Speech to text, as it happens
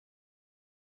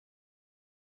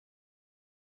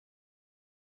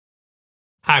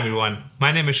Hi everyone,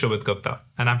 my name is Shobhit Gupta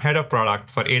and I'm head of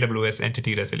product for AWS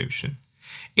Entity Resolution.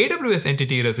 AWS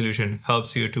Entity Resolution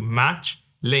helps you to match,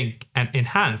 link, and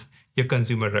enhance your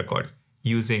consumer records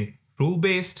using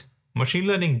rule-based, machine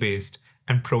learning-based,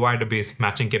 and provider-based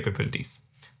matching capabilities.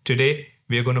 Today,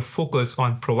 we are going to focus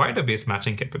on provider-based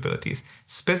matching capabilities.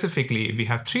 Specifically, we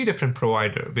have 3 different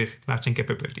provider-based matching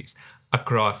capabilities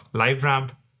across LiveRamp,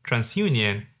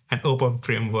 TransUnion, and Open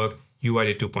Framework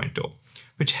UID 2.0.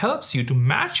 which helps you to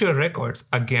match your records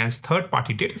against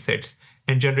third-party datasets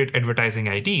and generate advertising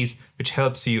IDs, which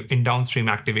helps you in downstream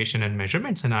activation and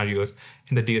measurement scenarios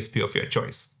in the DSP of your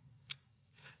choice.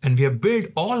 And we have built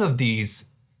all of these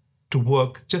to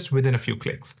work just within a few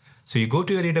clicks. So you go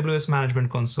to your AWS Management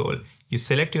Console, you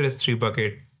select your S3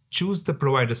 bucket, choose the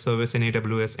provider service in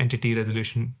AWS Entity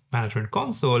Resolution Management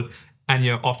Console, and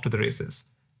you're off to the races.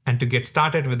 And to get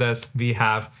started with us, we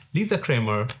have Lisa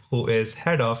Cramer, who is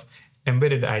head of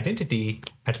Embedded Identity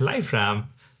at LiveRamp,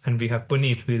 and we have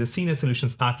Punit, who is a Senior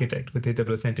Solutions Architect with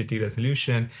AWS Entity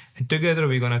Resolution. And together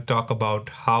we're going to talk about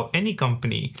how any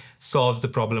company solves the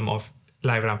problem of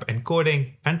LiveRamp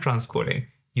encoding and transcoding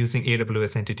using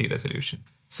AWS Entity Resolution.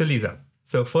 So Lisa,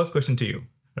 first question to you,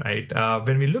 right?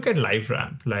 When we look at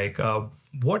LiveRamp,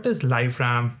 what is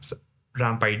LiveRamp's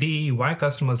RampID? Why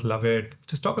customers love it?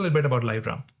 Just talk a little bit about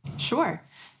LiveRamp. Sure.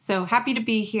 So happy to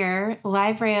be here.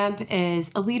 LiveRamp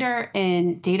is a leader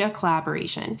in data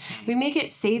collaboration. We make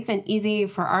it safe and easy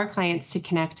for our clients to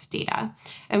connect data.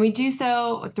 And we do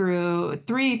so through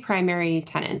 3 primary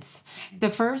tenets.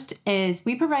 The first is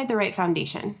we provide the right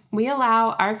foundation. We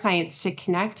allow our clients to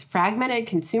connect fragmented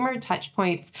consumer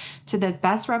touchpoints to the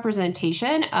best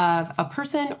representation of a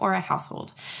person or a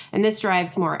household. And this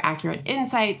drives more accurate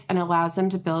insights and allows them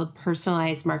to build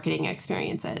personalized marketing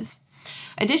experiences.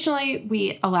 Additionally,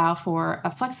 we allow for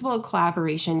a flexible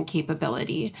collaboration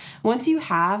capability. Once you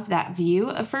have that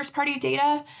view of first-party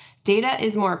data, data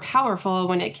is more powerful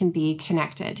when it can be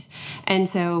connected. And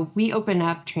so we open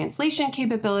up translation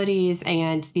capabilities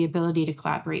and the ability to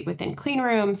collaborate within clean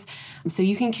rooms so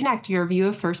you can connect your view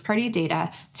of first-party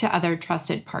data to other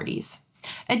trusted parties.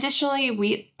 Additionally,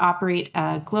 we operate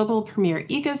a global premier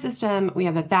ecosystem. We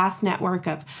have a vast network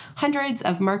of hundreds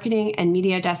of marketing and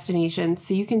media destinations,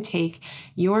 so you can take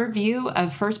your view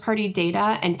of first-party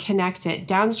data and connect it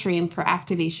downstream for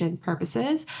activation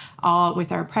purposes, all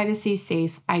with our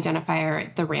privacy-safe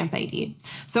identifier, the RampID.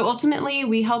 So ultimately,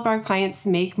 we help our clients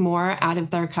make more out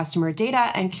of their customer data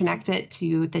and connect it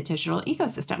to the digital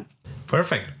ecosystem.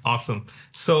 Perfect. Awesome.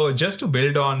 So just to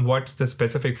build on what's the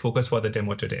specific focus for the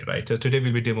demo today, right? So today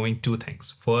we'll be demoing 2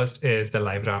 things. First is the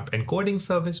LiveRamp encoding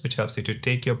service, which helps you to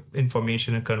take your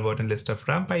information and convert a list of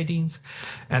RampIDs.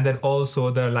 And then also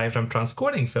the LiveRamp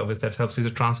transcoding service that helps you to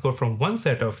transcode from one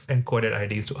set of encoded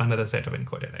IDs to another set of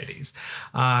encoded IDs.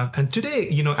 And today,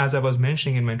 as I was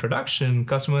mentioning in my introduction,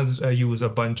 customers use a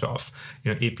bunch of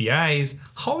APIs.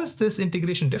 How is this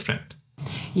integration different?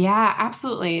 Yeah,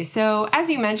 absolutely. So as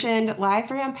you mentioned,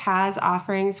 LiveRamp has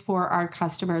offerings for our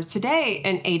customers today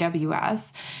in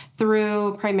AWS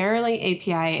through primarily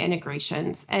API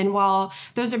integrations. And while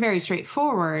those are very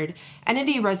straightforward,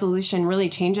 Entity Resolution really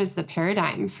changes the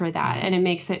paradigm for that, and it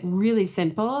makes it really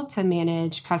simple to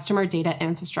manage customer data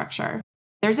infrastructure.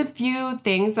 There's a few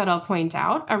things that I'll point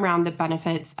out around the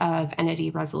benefits of Entity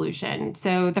Resolution.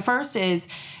 So the first is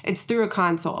it's through a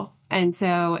console. And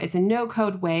so it's a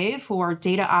no-code way for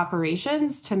data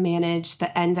operations to manage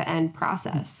the end-to-end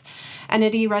process.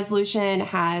 Entity Resolution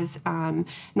has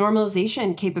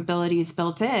normalization capabilities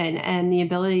built in and the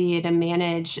ability to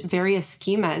manage various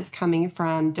schemas coming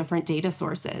from different data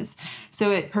sources.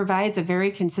 So it provides a very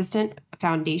consistent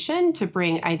foundation to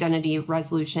bring identity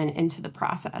resolution into the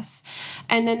process.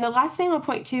 And then the last thing I'll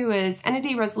point to is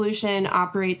Entity Resolution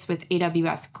operates with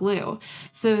AWS Glue.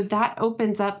 So that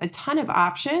opens up a ton of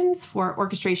options for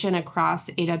orchestration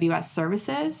across AWS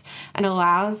services and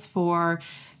allows for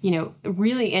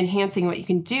really enhancing what you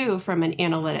can do from an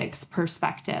analytics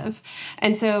perspective.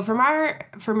 And so from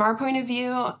our point of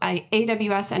view,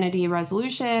 AWS Entity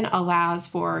Resolution allows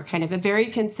for kind of a very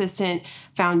consistent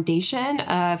foundation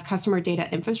of customer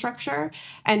data infrastructure.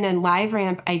 And then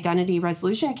LiveRamp Identity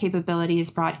Resolution capabilities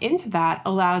brought into that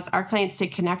allows our clients to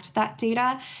connect that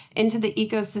data into the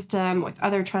ecosystem with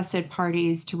other trusted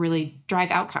parties to really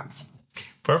drive outcomes.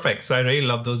 Perfect. So I really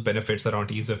love those benefits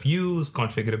around ease of use,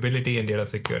 configurability, and data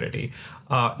security.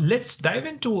 Let's dive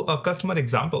into a customer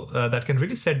example that can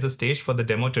really set the stage for the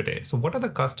demo today. So what are the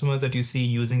customers that you see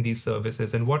using these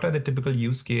services, and what are the typical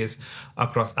use case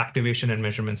across activation and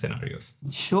measurement scenarios?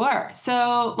 Sure.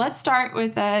 So let's start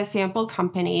with a sample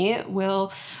company.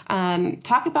 We'll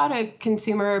talk about a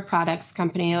consumer products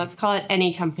company. Let's call it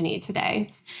any company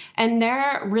today. And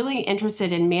they're really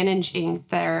interested in managing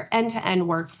their end-to-end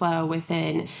workflow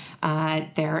within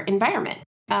their environment.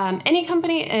 Any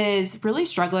company is really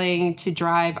struggling to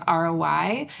drive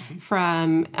ROI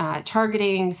from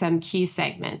targeting some key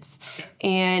segments.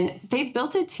 And they've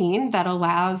built a team that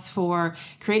allows for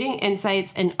creating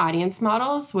insights and audience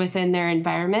models within their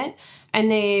environment. And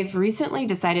they've recently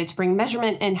decided to bring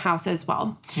measurement in-house as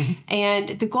well.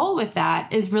 And the goal with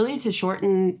that is really to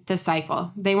shorten the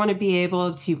cycle. They want to be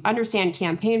able to understand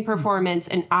campaign performance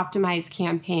and optimize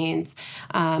campaigns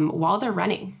while they're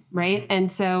running, right? And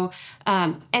so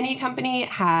any company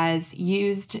has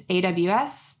used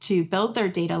AWS to build their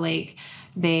data lake.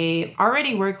 They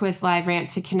already work with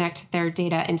LiveRamp to connect their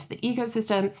data into the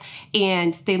ecosystem,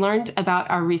 and they learned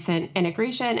about our recent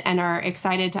integration and are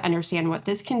excited to understand what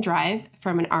this can drive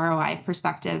from an ROI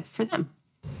perspective for them.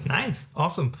 Nice.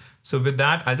 Awesome. So with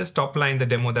that, I'll just top line the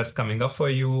demo that's coming up for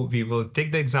you. We will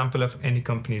take the example of any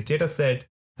company's data set,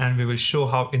 and we will show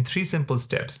how in 3 simple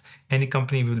steps, any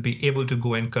company will be able to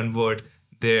go and convert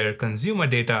their consumer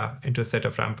data into a set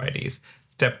of RampIDs.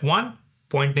 Step 1,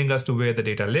 pointing us to where the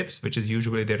data lives, which is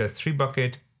usually there as 3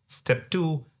 bucket. Step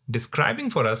 2, describing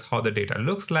for us how the data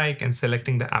looks like and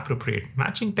selecting the appropriate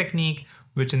matching technique,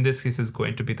 which in this case is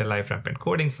going to be the LiveRamp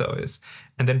encoding service,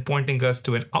 and then pointing us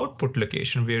to an output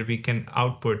location where we can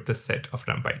output the set of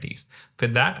RampIDs.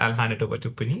 With that, I'll hand it over to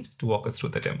Punit to walk us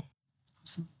through the demo.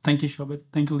 Awesome. Thank you, Shobhit.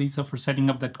 Thank you, Lisa, for setting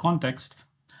up that context.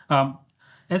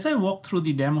 As I walk through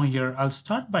the demo here, I'll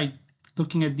start by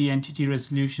looking at the entity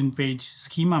resolution page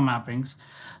schema mappings.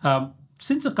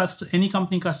 Since any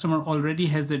company customer already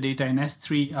has their data in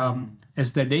S3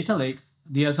 as their data lake,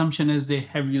 the assumption is they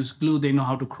have used Glue. They know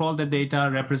how to crawl the data,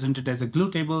 represent it as a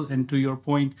Glue table. And to your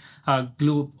point,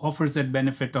 Glue offers that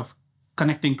benefit of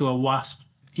connecting to a vast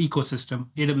ecosystem,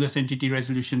 AWS Entity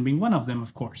Resolution being one of them,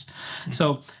 of course.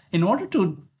 So in order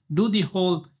to do the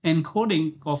whole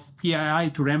encoding of PII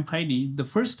to RampID, the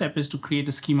first step is to create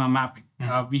a schema mapping.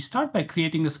 We start by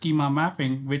creating a schema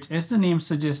mapping, which, as the name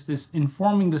suggests, is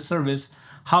informing the service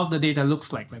how the data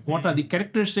looks like. Like, what are the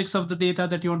characteristics of the data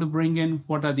that you want to bring in?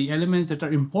 What are the elements that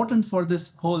are important for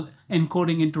this whole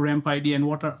encoding into RampID? And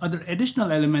what are other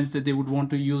additional elements that they would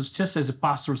want to use just as a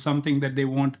pass-through, something that they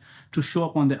want to show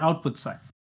up on the output side?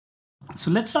 So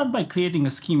let's start by creating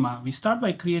a schema. We start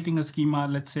by creating a schema,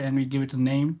 let's say, and we give it a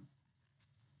name.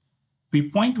 We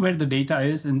point where the data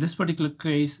is. In this particular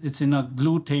case, it's in a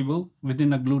Glue table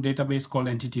within a Glue database called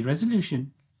Entity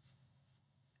Resolution.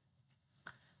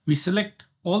 We select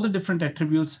all the different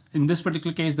attributes. In this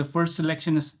particular case, the first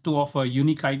selection is to offer a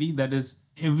unique ID. That is,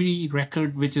 every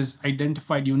record which is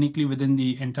identified uniquely within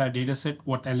the entire data set,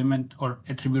 what element or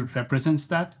attribute represents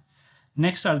that.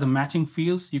 Next are the matching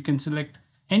fields. You can select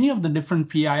any of the different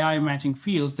PII matching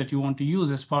fields that you want to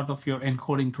use as part of your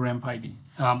encoding to RampID.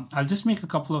 I'll just make a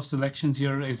couple of selections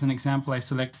here. As an example, I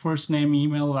select first name,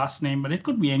 email, last name, but it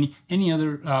could be any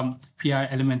other PII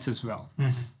elements as well.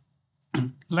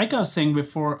 Like I was saying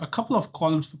before, a couple of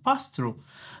columns for pass-through.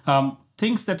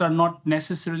 Things that are not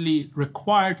necessarily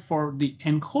required for the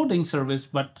encoding service,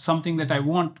 but something that I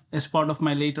want as part of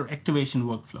my later activation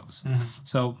workflows.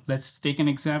 So let's take an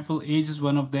example. Age is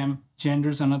one of them, gender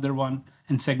is another one,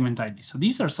 and segment ID. So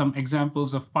these are some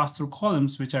examples of pass-through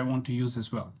columns which I want to use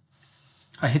as well.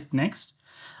 I hit next.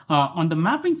 On the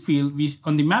mapping field,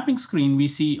 on the mapping screen, we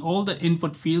see all the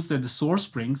input fields that the source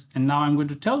brings. And now I'm going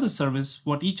to tell the service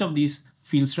what each of these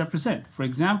fields represent. For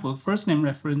example, first name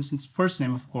represents first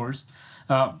name, of course.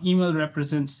 Email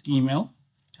represents email.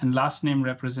 And last name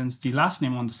represents the last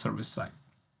name on the service side.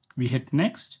 We hit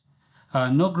next.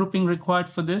 No grouping required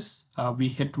for this. We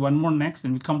hit one more next,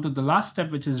 and we come to the last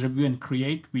step, which is review and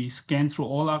create. We scan through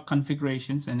all our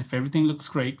configurations, and if everything looks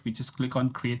great, we just click on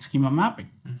Create Schema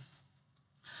Mapping.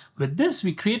 With this,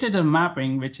 we created a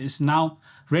mapping which is now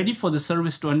ready for the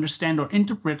service to understand or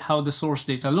interpret how the source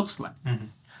data looks like.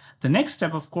 The next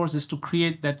step, of course, is to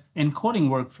create that encoding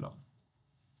workflow.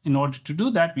 In order to do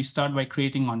that, we start by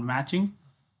creating on matching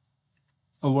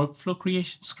a workflow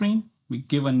creation screen. We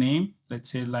give a name,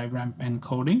 let's say LiveRamp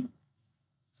encoding.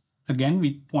 Again,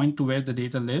 we point to where the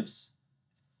data lives.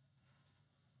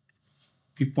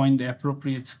 We point the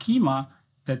appropriate schema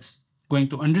that's going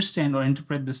to understand or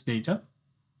interpret this data.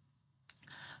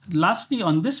 Lastly,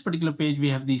 on this particular page, we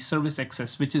have the service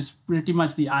access, which is pretty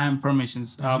much the IAM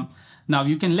permissions. Now,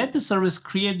 you can let the service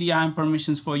create the IAM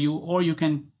permissions for you, or you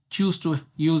can choose to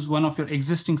use one of your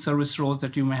existing service roles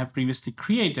that you may have previously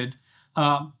created.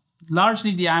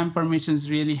 Largely, the IAM permissions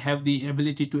really have the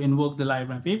ability to invoke the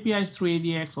LiveRamp APIs through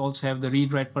ADX, also have the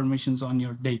read-write permissions on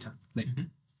your data.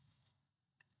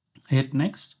 Hit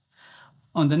next.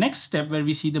 On the next step where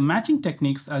we see the matching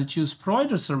techniques, I'll choose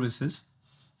provider services.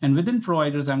 And within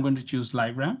providers, I'm going to choose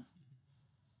LiveRamp.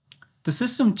 The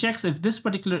system checks if this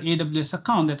particular AWS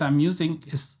account that I'm using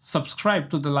is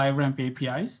subscribed to the LiveRamp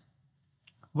APIs.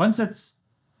 Once that's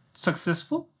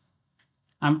successful,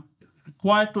 I'm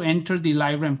required to enter the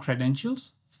LiveRamp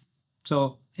credentials.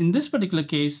 So in this particular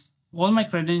case, all my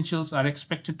credentials are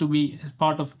expected to be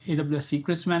part of AWS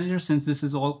Secrets Manager, since this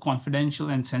is all confidential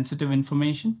and sensitive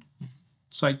information.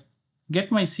 So I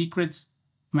get my Secrets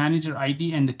Manager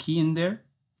ID and the key in there.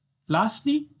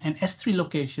 Lastly, an S3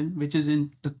 location, which is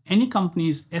in any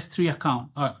company's S3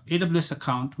 account, AWS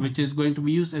account, which is going to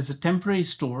be used as a temporary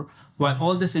store while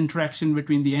all this interaction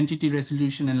between the entity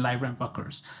resolution and LiveRamp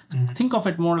occurs. Think of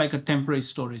it more like a temporary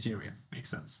storage area. Makes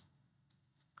sense.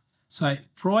 So I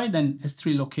provide an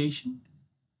S3 location.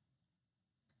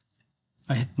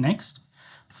 I hit next.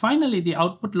 Finally, the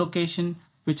output location,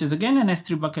 which is again an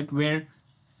S3 bucket where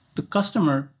the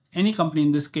customer, any company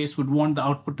in this case, would want the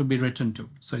output to be written to.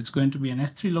 So it's going to be an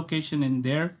S3 location in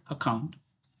their account.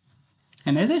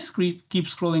 And as I keep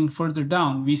scrolling further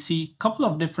down, we see a couple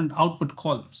of different output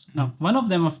columns. Now, one of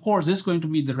them, of course, is going to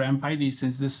be the RampID,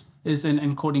 since this is an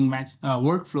encoding match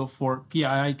workflow for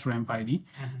PII to RampID.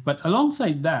 But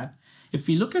alongside that, if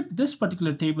we look at this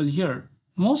particular table here,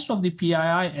 most of the PII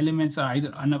elements are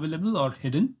either unavailable or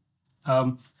hidden.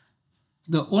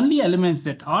 The only elements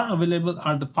that are available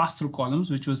are the pass-through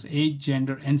columns, which was age,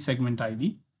 gender, and segment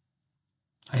ID.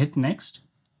 I hit next.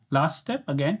 Last step,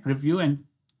 again, review and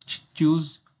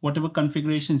choose whatever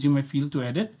configurations you may feel to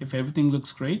edit. If everything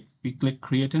looks great, we click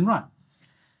create and run.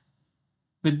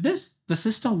 With this, the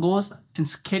system goes and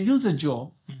schedules a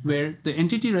job where the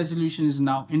entity resolution is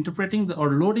now interpreting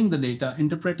or loading the data,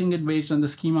 interpreting it based on the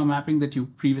schema mapping that you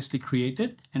previously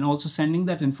created, and also sending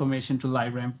that information to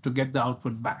LiveRamp to get the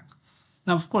output back.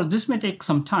 Now, of course, this may take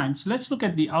some time. So let's look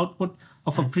at the output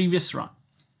of a previous run.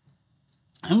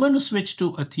 I'm going to switch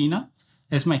to Athena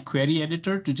as my query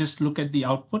editor to just look at the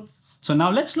output. So now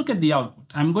let's look at the output.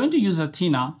 I'm going to use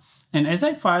Athena. And as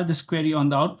I fire this query on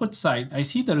the output side, I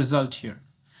see the result here.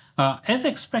 As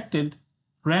expected,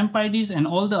 RampIDs and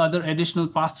all the other additional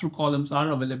pass-through columns are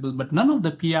available, but none of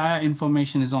the PII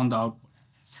information is on the output.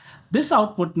 This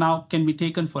output now can be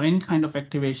taken for any kind of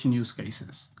activation use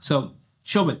cases. So,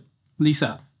 Shobhit,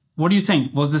 Lisa, what do you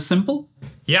think? Was this simple?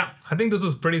 Yeah, I think this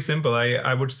was pretty simple.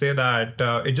 I would say that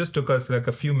it just took us like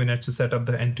a few minutes to set up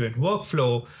the end-to-end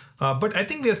workflow. But I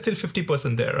think we are still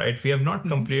 50% there, right? We have not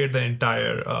completed the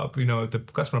entire, the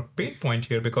customer pain point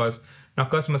here, because now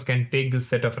customers can take this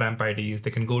set of RampIDs.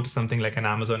 They can go to something like an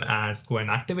Amazon Ads, go and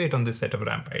activate on this set of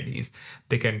RampIDs.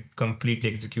 They can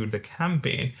completely execute the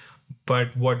campaign.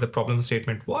 But what the problem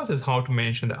statement was is how to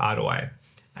mention the ROI.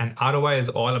 And ROI is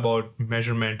all about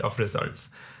measurement of results.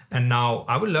 And now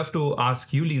I would love to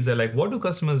ask you, Lisa, like, what do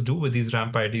customers do with these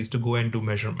RampIDs to go and do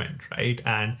measurement, right?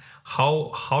 And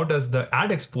how does the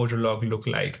ad exposure log look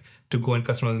like to go and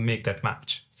customers make that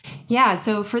match? Yeah,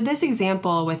 so for this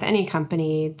example, with any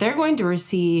company, they're going to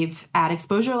receive ad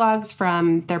exposure logs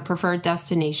from their preferred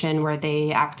destination where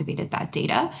they activated that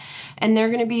data, and they're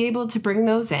going to be able to bring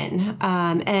those in.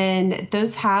 And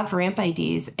those have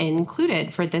RampIDs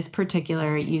included for this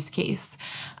particular use case.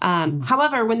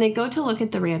 However, when they go to look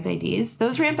at the RampIDs,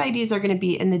 those RampIDs are going to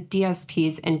be in the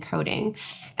DSP's encoding.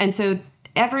 And so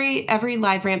every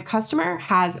LiveRamp customer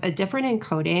has a different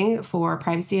encoding for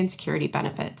privacy and security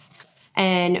benefits.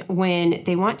 And when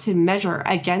they want to measure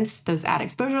against those ad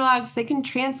exposure logs, they can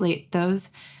translate those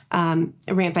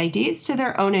RampIDs to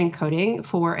their own encoding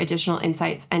for additional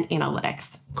insights and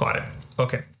analytics. Got it.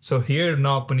 Okay. So here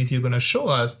now, Punit, you're going to show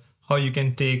us how you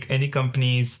can take any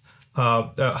company's,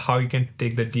 how you can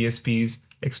take the DSP's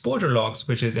exposure logs,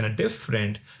 which is in a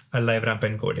different LiveRamp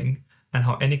encoding, and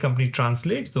how any company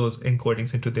translates those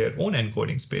encodings into their own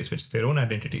encoding space, which is their own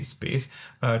identity space,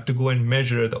 to go and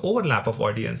measure the overlap of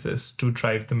audiences to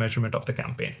drive the measurement of the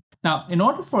campaign. Now, in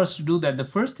order for us to do that, the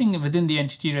first thing within the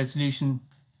entity resolution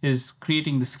is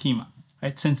creating the schema,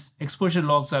 right? Since exposure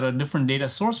logs are a different data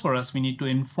source for us, we need to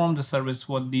inform the service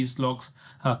what these logs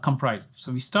comprise.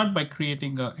 So we start by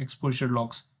creating an exposure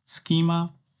logs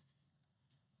schema.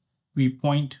 We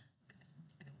point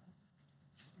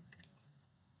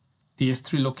the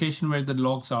S3 location where the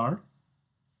logs are.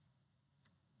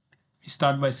 We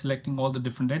start by selecting all the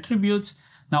different attributes.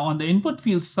 Now on the input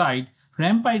field side,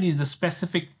 RampID is the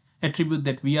specific attribute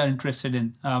that we are interested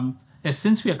in.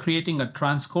 Since we are creating a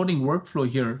transcoding workflow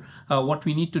here, what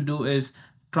we need to do is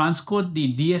transcode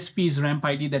the DSP's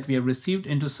RampID that we have received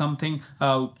into something,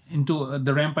 into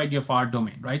the RampID of our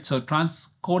domain, right? So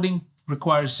transcoding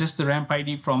requires just the ramp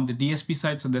ID from the DSP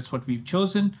side, so that's what we've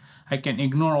chosen. I can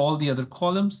ignore all the other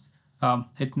columns,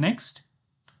 hit next.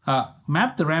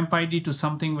 Map the ramp ID to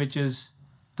something which is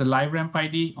the LiveRamp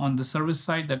ID on the service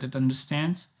side that it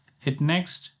understands. Hit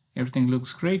next. Everything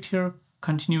looks great here.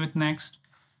 Continue with next.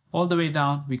 All the way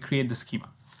down, we create the schema.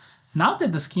 Now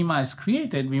that the schema is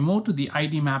created, we move to the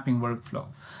ID mapping workflow.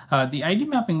 The ID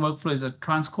mapping workflow is a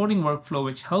transcoding workflow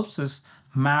which helps us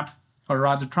map, or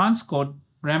rather transcode,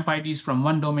 ramp IDs from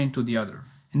one domain to the other.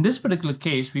 In this particular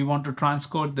case, we want to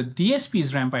transcode the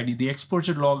DSP's ramp ID, the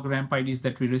exposure log ramp IDs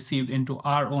that we received, into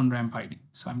our own ramp ID.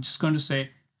 So I'm just going to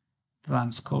say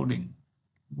transcoding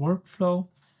workflow.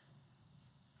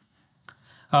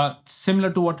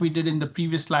 Similar to what we did in the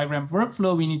previous LiveRamp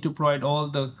workflow, we need to provide all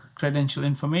the credential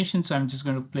information. So I'm just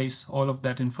going to place all of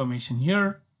that information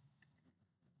here.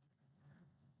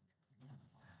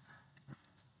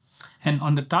 And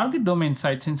on the target domain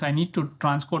side, since I need to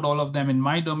transcode all of them in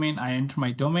my domain, I enter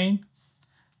my domain.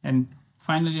 And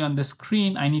finally, on the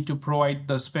screen, I need to provide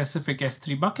the specific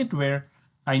S3 bucket where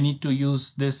I need to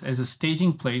use this as a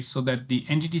staging place so that the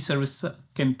entity service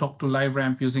can talk to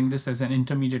LiveRamp using this as an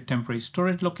intermediate temporary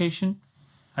storage location.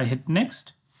 I hit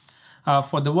next.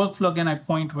 For the workflow, again, I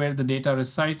point where the data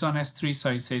resides on S3. So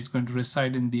I say it's going to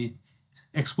reside in the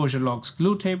exposure logs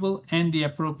glue table and the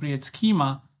appropriate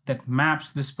schema that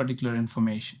maps this particular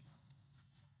information.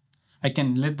 I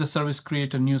can let the service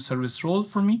create a new service role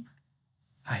for me.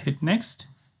 I hit next.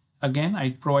 Again,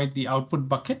 I provide the output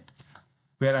bucket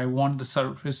where I want the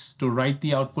service to write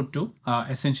the output to.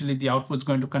 Essentially, the output is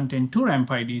going to contain two ramp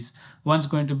IDs. One's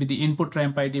going to be the input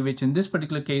ramp ID, which in this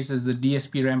particular case is the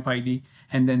DSP ramp ID,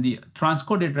 and then the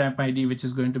transcoded ramp ID, which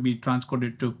is going to be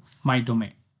transcoded to my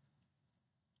domain.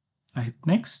 I hit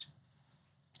next.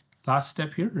 Last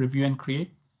step here, review and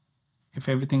create. If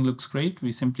everything looks great,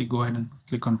 we simply go ahead and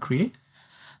click on create.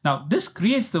 Now, this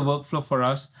creates the workflow for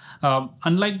us.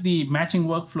 Unlike the matching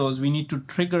workflows, we need to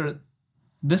trigger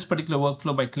this particular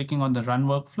workflow by clicking on the run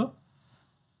workflow.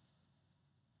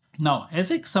 Now,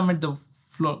 as I submit the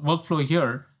workflow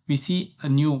here, we see a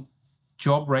new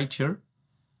job right here,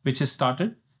 which is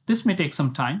started. This may take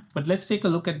some time, but let's take a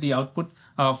look at the output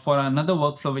for another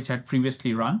workflow which I had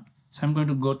previously run. So I'm going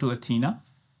to go to Athena.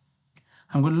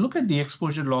 I'm going to look at the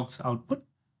exposure logs output.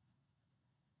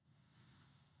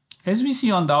 As we see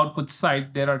on the output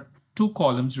side, there are two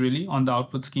columns really on the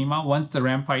output schema. One's the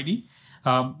ramp ID.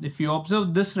 If you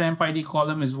observe, this ramp ID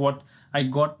column is what I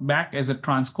got back as a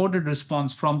transcoded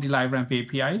response from the LiveRamp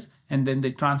APIs. And then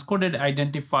the transcoded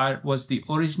identifier was the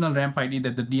original ramp ID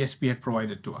that the DSP had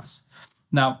provided to us.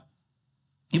 Now,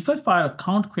 if I fire a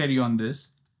count query on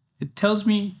this, it tells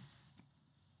me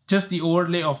just the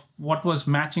overlay of what was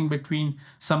matching between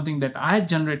something that I had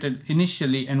generated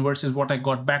initially and versus what I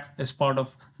got back as part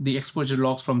of the exposure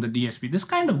logs from the DSP. This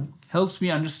kind of helps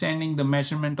me understanding the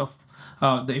measurement of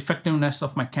the effectiveness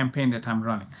of my campaign that I'm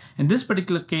running. In this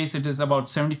particular case, it is about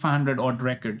 7,500 odd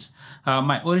records.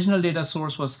 My original data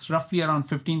source was roughly around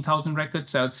 15,000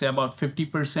 records. I would say about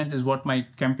 50% is what my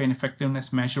campaign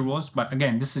effectiveness measure was. But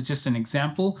again, this is just an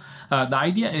example. The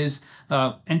idea is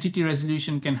Entity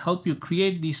Resolution can help you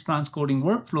create these transcoding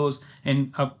workflows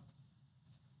in a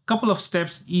couple of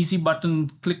steps, easy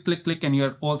button, click, click, click, and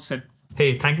you're all set.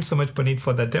 Hey, thank you so much, Punit,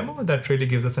 for that demo. That really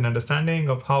gives us an understanding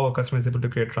of how a customer is able to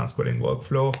create transcoding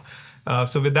workflow.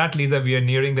 So with that, Lisa, we are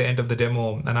nearing the end of the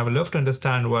demo, and I would love to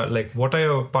understand what are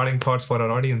your parting thoughts for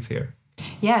our audience here?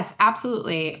 Yes,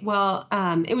 absolutely. Well,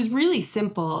 it was really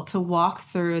simple to walk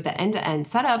through the end-to-end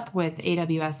setup with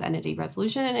AWS Entity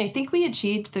Resolution, and I think we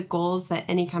achieved the goals that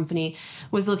any company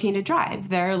was looking to drive.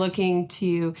 They're looking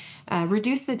to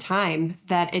reduce the time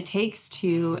that it takes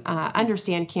to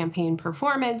understand campaign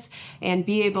performance and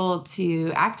be able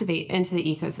to activate into the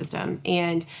ecosystem.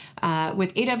 And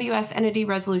with AWS Entity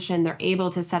Resolution, they're able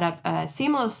to set up a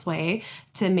seamless way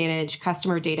to manage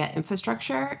customer data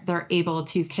infrastructure. They're able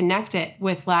to connect it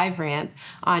with LiveRamp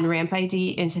on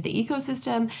RampID into the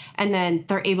ecosystem, and then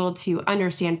they're able to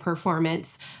understand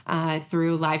performance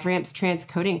through LiveRamp's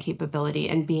transcoding capability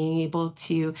and being able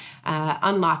to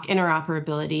unlock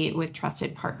interoperability with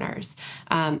trusted partners.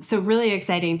 So really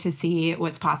exciting to see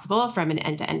what's possible from an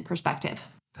end-to-end perspective.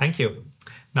 Thank you.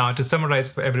 Now, to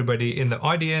summarize for everybody in the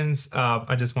audience,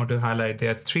 I just want to highlight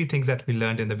there are three things that we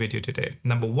learned in the video today.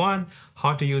 Number one,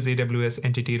 how to use AWS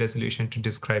Entity Resolution to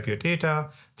describe your data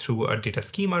through a data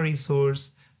schema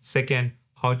resource. Second,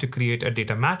 how to create a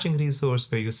data matching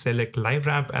resource where you select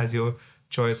LiveRamp as your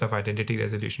choice of identity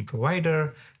resolution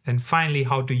provider. And finally,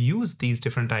 how to use these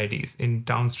different IDs in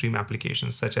downstream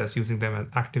applications, such as using them as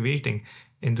activating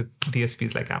in the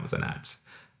DSPs like Amazon Ads.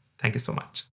 Thank you so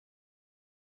much.